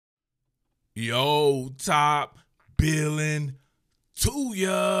Yo, Top Billin to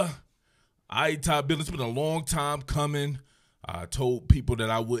ya. Top Billin, it's been a long time coming. I told people that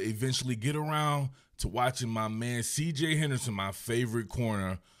I would eventually get around to watching my man CJ Henderson, my favorite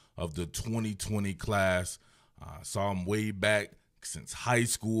corner of the 2020 class. Saw him way back since high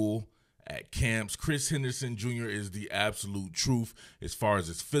school at camps. Chris Henderson Jr. is the absolute truth as far as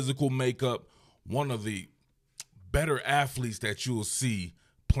his physical makeup. One of the better athletes that you'll see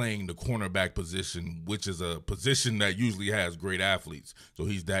playing the cornerback position, which is a position that usually has great athletes. So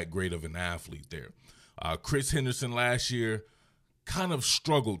he's that great of an athlete there. Chris Henderson last year kind of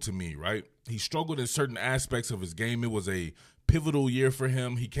struggled to me, right? He struggled in certain aspects of his game. It was a pivotal year for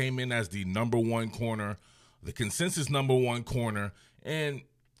him. He came in as the number one corner, the consensus number one corner, and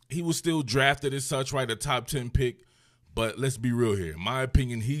he was still drafted as such, right? A top 10 pick. But let's be real here. In my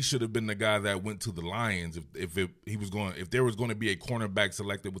opinion, he should have been the guy that went to the Lions if there was going to be a cornerback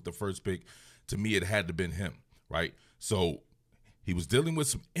selected with the first pick. To me, it had to have been him, right? So he was dealing with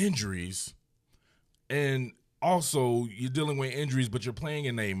some injuries, and also you're dealing with injuries, but you're playing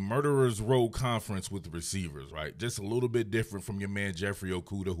in a murderer's row conference with the receivers, right? Just a little bit different from your man Jeffrey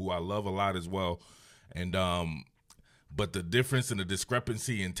Okudah, who I love a lot as well. And but the difference and the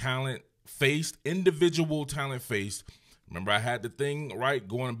discrepancy in talent faced, individual talent faced. Remember, I had the thing, right,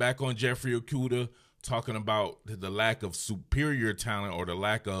 going back on Jeffrey Okudah, talking about the lack of superior talent or the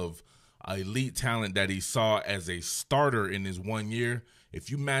lack of elite talent that he saw as a starter in his 1 year. If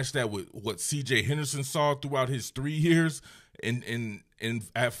you match that with what CJ Henderson saw throughout his 3 years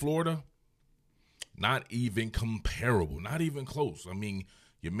at Florida, not even comparable, not even close. I mean,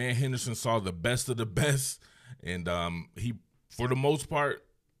 your man Henderson saw the best of the best, and he, for the most part,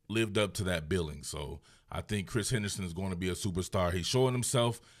 lived up to that billing. So I think Chris Henderson is going to be a superstar. He's showing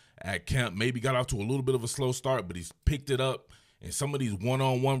himself at camp. Maybe got out to a little bit of a slow start, but he's picked it up. And some of these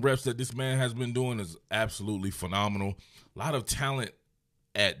one-on-one reps that this man has been doing is absolutely phenomenal. A lot of talent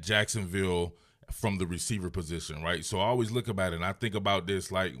at Jacksonville from the receiver position, right? So I always look about it, and I think about this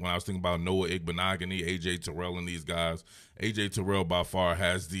like when I was thinking about Noah Igbenogany, A.J. Terrell, and these guys. A.J. Terrell by far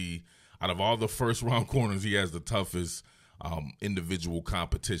has out of all the first-round corners, he has the toughest individual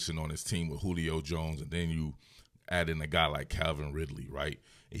competition on his team with Julio Jones, and then you add in a guy like Calvin Ridley, right?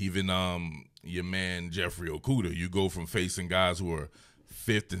 Even your man Jeffrey Okudah, you go from facing guys who are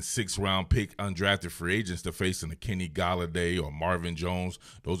 5th and 6th round pick undrafted free agents to facing a Kenny Galladay or Marvin Jones.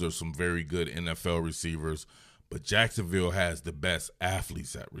 Those are some very good NFL receivers, but Jacksonville has the best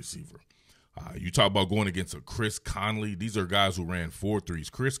athletes at receiver. You talk about going against a Chris Conley. These are guys who ran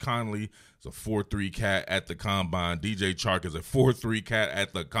 4.3s. Chris Conley is a 4.3 cat at the combine. DJ Chark is a 4.3 cat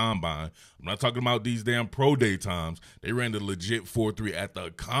at the combine. I'm not talking about these damn pro day times. They ran the legit 4.3 at the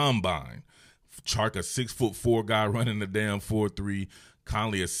combine. Chark, a 6'4" guy running the damn 4.3.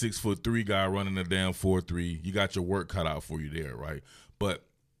 Conley, a 6'3" guy running the damn 4.3. You got your work cut out for you there, right? But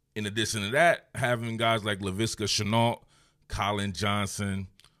in addition to that, having guys like Laviska Shenault, Colin Johnson,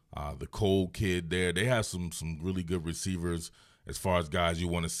 the Cole kid there, they have some really good receivers as far as guys you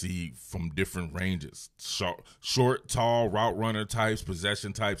want to see from different ranges. Short, tall, route runner types,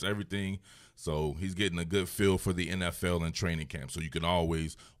 possession types, everything. So he's getting a good feel for the NFL and training camp. So you can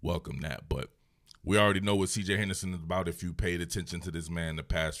always welcome that. But we already know what CJ Henderson is about if you paid attention to this man the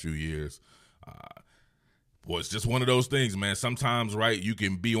past few years. Well, it's just one of those things, man. Sometimes, right, you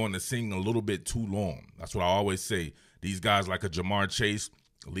can be on the scene a little bit too long. That's what I always say. These guys like a Jamar Chase,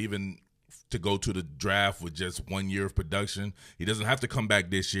 leaving to go to the draft with just 1 year of production. He doesn't have to come back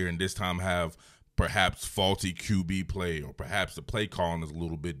this year and this time have perhaps faulty QB play, or perhaps the play calling is a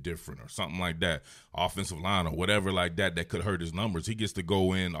little bit different or something like that, offensive line or whatever like that could hurt his numbers. He gets to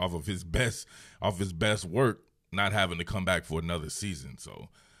go in off his best work, not having to come back for another season. So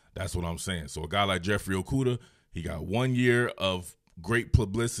that's what I'm saying. So a guy like Jeffrey Okudah, he got 1 year of great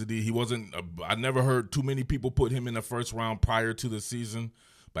publicity. I never heard too many people put him in the first round prior to the season.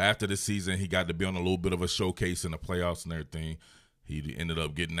 But after the season, he got to be on a little bit of a showcase in the playoffs and everything. He ended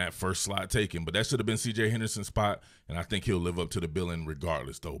up getting that first slot taken. But that should have been CJ Henderson's spot, and I think he'll live up to the billing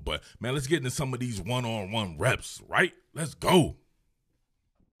regardless, though. But, man, let's get into some of these one-on-one reps, right? Let's go.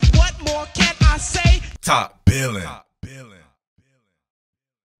 What more can I say? Top billing.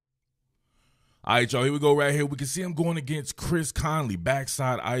 All right, y'all, here we go right here. We can see him going against Chris Conley.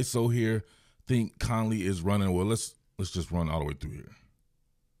 Backside ISO here. Think Conley is running. Well, let's just run all the way through here.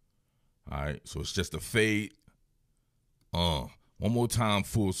 All right, so it's just a fade. One more time,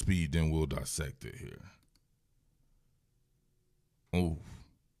 full speed, then we'll dissect it here. Oh,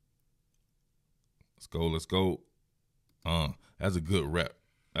 let's go. That's a good rep.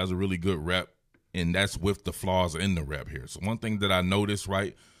 That's a really good rep, and that's with the flaws in the rep here. So one thing that I noticed,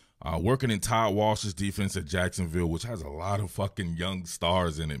 right, Working in Todd Walsh's defense at Jacksonville, which has a lot of fucking young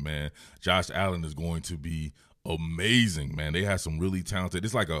stars in it, man. Josh Allen is going to be amazing, man. They have some really talented.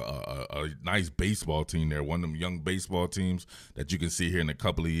 It's like a nice baseball team there. One of them young baseball teams that you can see here in a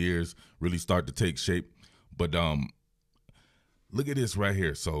couple of years really start to take shape. But look at this right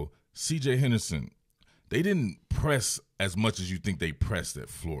here. So CJ Henderson, they didn't press as much as you think they pressed at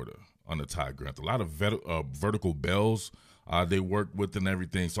Florida under Ty Grant. A lot of vertical bells they worked with and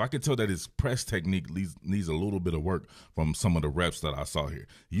everything. So I can tell that his press technique needs a little bit of work from some of the reps that I saw here.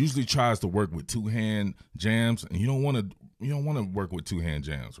 He usually tries to work with two-hand jams, and you don't want to work with two-hand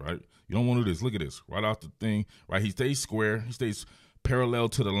jams, right? You don't want to do this. Look at this. Right off the thing, right? He stays square. He stays parallel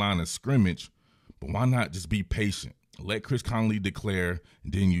to the line of scrimmage, but why not just be patient? Let Chris Conley declare,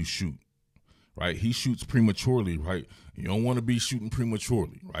 and then you shoot. Right? He shoots prematurely, right? You don't want to be shooting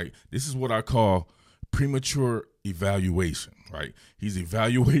prematurely, right? This is what I call premature evaluation, right? He's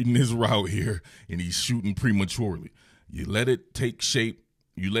evaluating his route here, and he's shooting prematurely. You let it take shape.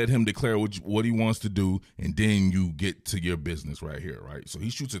 You let him declare what he wants to do, and then you get to your business right here, right? So he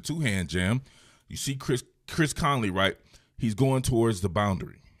shoots a two-hand jam. You see Chris Conley, right? He's going towards the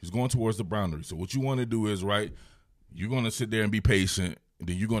boundary. He's going towards the boundary. So what you want to do is, right, you're going to sit there and be patient, and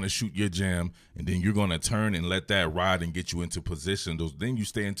then you're going to shoot your jam, and then you're going to turn and let that ride and get you into position. Then you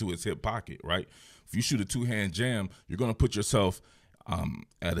stay into his hip pocket, right? If you shoot a two-hand jam, you're going to put yourself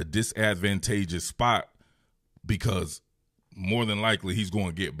at a disadvantageous spot because more than likely he's going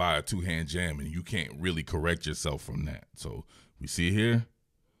to get by a two-hand jam, and you can't really correct yourself from that. So we see here,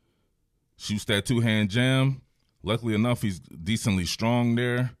 shoots that two-hand jam. Luckily enough, he's decently strong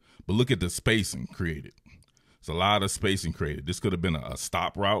there, but look at the spacing created. It's a lot of spacing created. This could have been a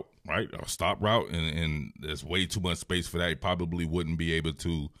stop route, right? A stop route, and there's way too much space for that. He probably wouldn't be able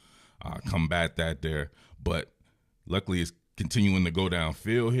to combat that there. But luckily, it's continuing to go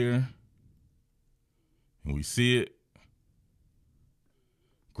downfield here. And we see it.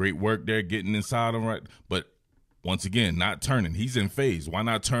 Great work there, getting inside him, right? But once again, not turning. He's in phase. Why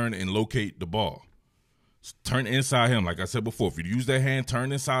not turn and locate the ball? Turn inside him. Like I said before, if you use that hand,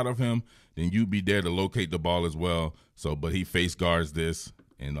 turn inside of him, then you be there to locate the ball as well. So, but he face guards this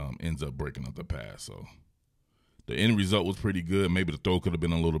and ends up breaking up the pass. So the end result was pretty good. Maybe the throw could have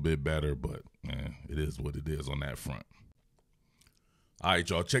been a little bit better, but man, it is what it is on that front. All right,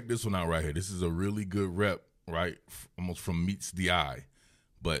 y'all, check this one out right here. This is a really good rep, right? Almost from meets the eye.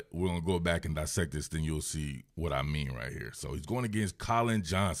 But we're going to go back and dissect this, then you'll see what I mean right here. So he's going against Colin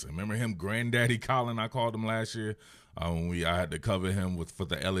Johnson. Remember him, Granddaddy Colin, I called him last year? When I had to cover him for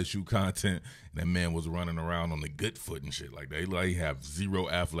the LSU content. And that man was running around on the good foot and shit like that. He have zero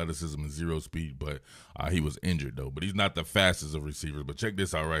athleticism and zero speed, but he was injured, though. But he's not the fastest of receivers. But check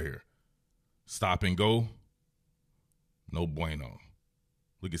this out right here. Stop and go. No bueno.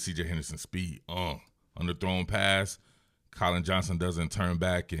 Look at CJ Henderson's speed. Underthrown pass. Colin Johnson doesn't turn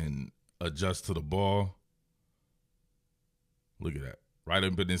back and adjust to the ball. Look at that. Right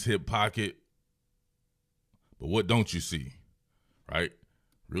up in his hip pocket. But what don't you see? Right?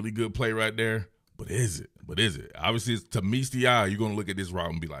 Really good play right there. But is it? Obviously, it's to meet the eye. You're going to look at this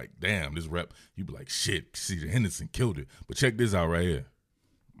route and be like, damn, this rep. You be like, shit, CJ Henderson killed it. But check this out right here.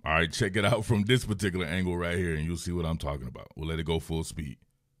 All right, check it out from this particular angle right here, and you'll see what I'm talking about. We'll let it go full speed.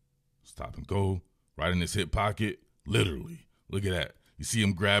 Stop and go. Right in his hip pocket. Literally. Look at that. You see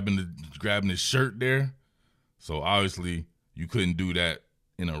him grabbing his shirt there? So obviously you couldn't do that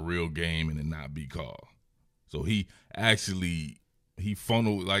in a real game and it not be called. So he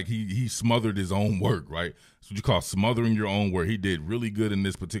funneled, like he smothered his own work, right? That's what you call smothering your own work. He did really good in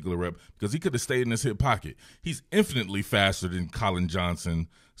this particular rep because he could have stayed in his hip pocket. He's infinitely faster than Colin Johnson.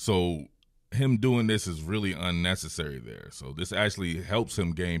 So him doing this is really unnecessary there. So this actually helps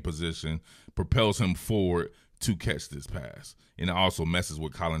him gain position, propels him forward to catch this pass. And it also messes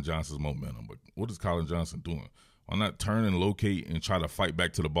with Colin Johnson's momentum. But what is Colin Johnson doing? Why not turn and locate and try to fight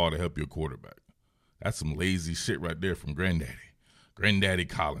back to the ball to help your quarterback? That's some lazy shit right there from Granddaddy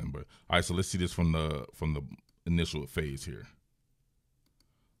Colin. But all right, so let's see this from the initial phase here.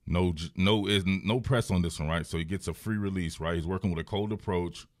 No press on this one, right? So he gets a free release, right? He's working with a cold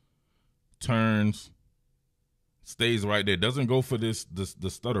approach, turns, stays right there. Doesn't go for the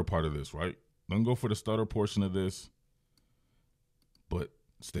stutter part of this, right? Doesn't go for the stutter portion of this, but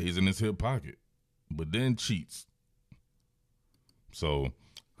stays in his hip pocket, but then cheats. So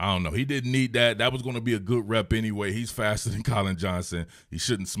I don't know. He didn't need that. That was going to be a good rep anyway. He's faster than Colin Johnson. He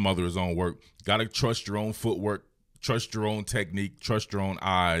shouldn't smother his own work. Got to trust your own footwork, trust your own technique, trust your own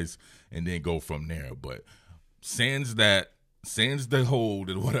eyes, and then go from there. But sans the hold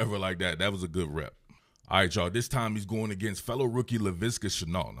and whatever like that, that was a good rep. All right, y'all. This time he's going against fellow rookie Laviska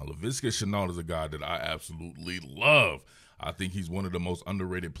Shenault. Now, Laviska Shenault is a guy that I absolutely love. I think he's one of the most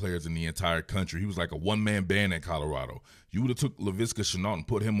underrated players in the entire country. He was like a one-man band at Colorado. You would have took Laviska Shenault and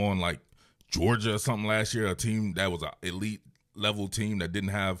put him on like Georgia or something last year, a team that was an elite level team that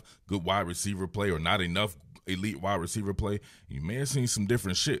didn't have good wide receiver play or not enough elite wide receiver play. You may have seen some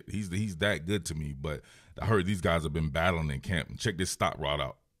different shit. He's that good to me, but I heard these guys have been battling in camp. And check this stop route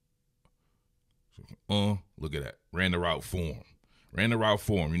out. Look at that. Ran the route for him. You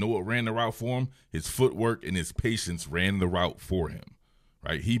know what ran the route for him? His footwork and his patience ran the route for him,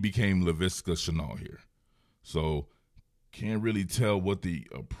 right? He became Laviska Shenault here. So can't really tell what the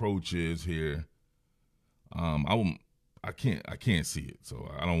approach is here. I can't see it,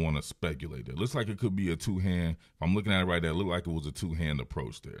 so I don't want to speculate. It looks like it could be a two-hand. If I'm looking at it right there, it looked like it was a two-hand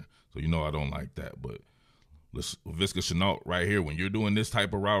approach there. So you know I don't like that, but Laviska Shenault right here, when you're doing this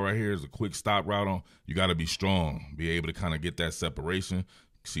type of route right here, is a quick stop route on, you got to be strong, be able to kind of get that separation.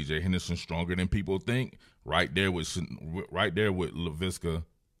 CJ Henderson stronger than people think. Right there with Laviska,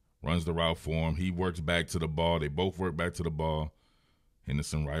 runs the route for him. He works back to the ball. They both work back to the ball.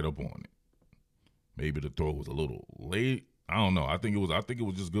 Henderson right up on it. Maybe the throw was a little late. I don't know. I think it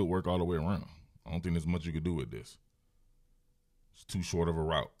was just good work all the way around. I don't think there's much you could do with this. It's too short of a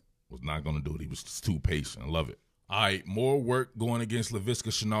route. Was not going to do it. He was just too patient. I love it. All right, more work going against Laviska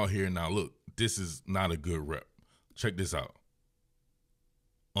Shenault here. Now, look, this is not a good rep. Check this out.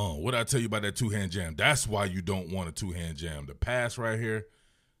 What did I tell you about that two-hand jam? That's why you don't want a two-hand jam. The pass right here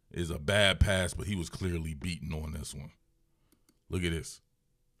is a bad pass, but he was clearly beaten on this one. Look at this.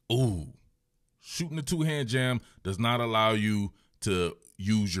 Ooh. Shooting the two-hand jam does not allow you to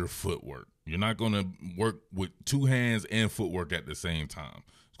use your footwork. You're not going to work with two hands and footwork at the same time.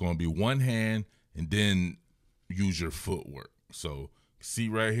 It's going to be one hand and then use your footwork. So see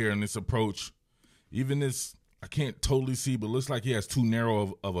right here in this approach, even this, I can't totally see, but looks like he has too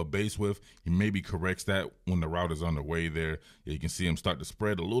narrow of a base width. He maybe corrects that when the route is underway there. Yeah, you can see him start to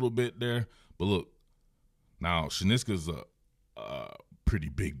spread a little bit there. But look, now Shaniska's a pretty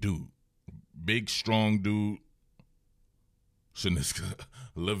big dude. Big, strong dude.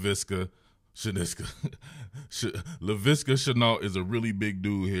 Laviska Shenault is a really big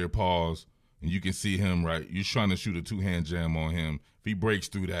dude here, pause. And you can see him, right? You're trying to shoot a two-hand jam on him. If he breaks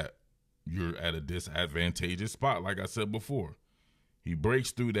through that, you're at a disadvantageous spot, like I said before. He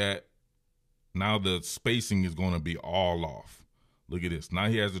breaks through that. Now the spacing is going to be all off. Look at this. Now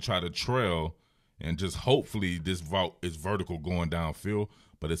he has to try to trail and just hopefully this route is vertical going downfield,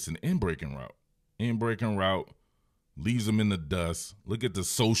 but it's an in-breaking route. In-breaking route leaves him in the dust. Look at the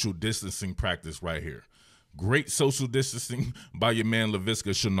social distancing practice right here. Great social distancing by your man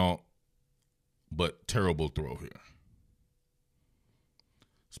Laviska Shenault, but terrible throw here.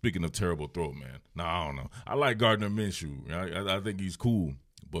 Speaking of terrible throw, man. Now, I don't know. I like Gardner Minshew. I think he's cool.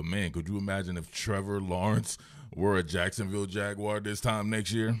 But, man, could you imagine if Trevor Lawrence were a Jacksonville Jaguar this time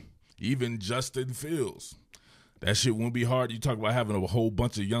next year? Even Justin Fields. That shit wouldn't be hard. You talk about having a whole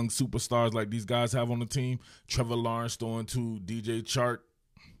bunch of young superstars like these guys have on the team. Trevor Lawrence throwing to DJ Chark.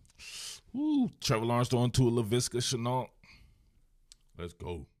 Trevor Lawrence throwing to a Laviska Shenault. Let's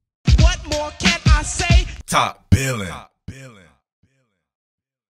go. What more can I say? Top Billin.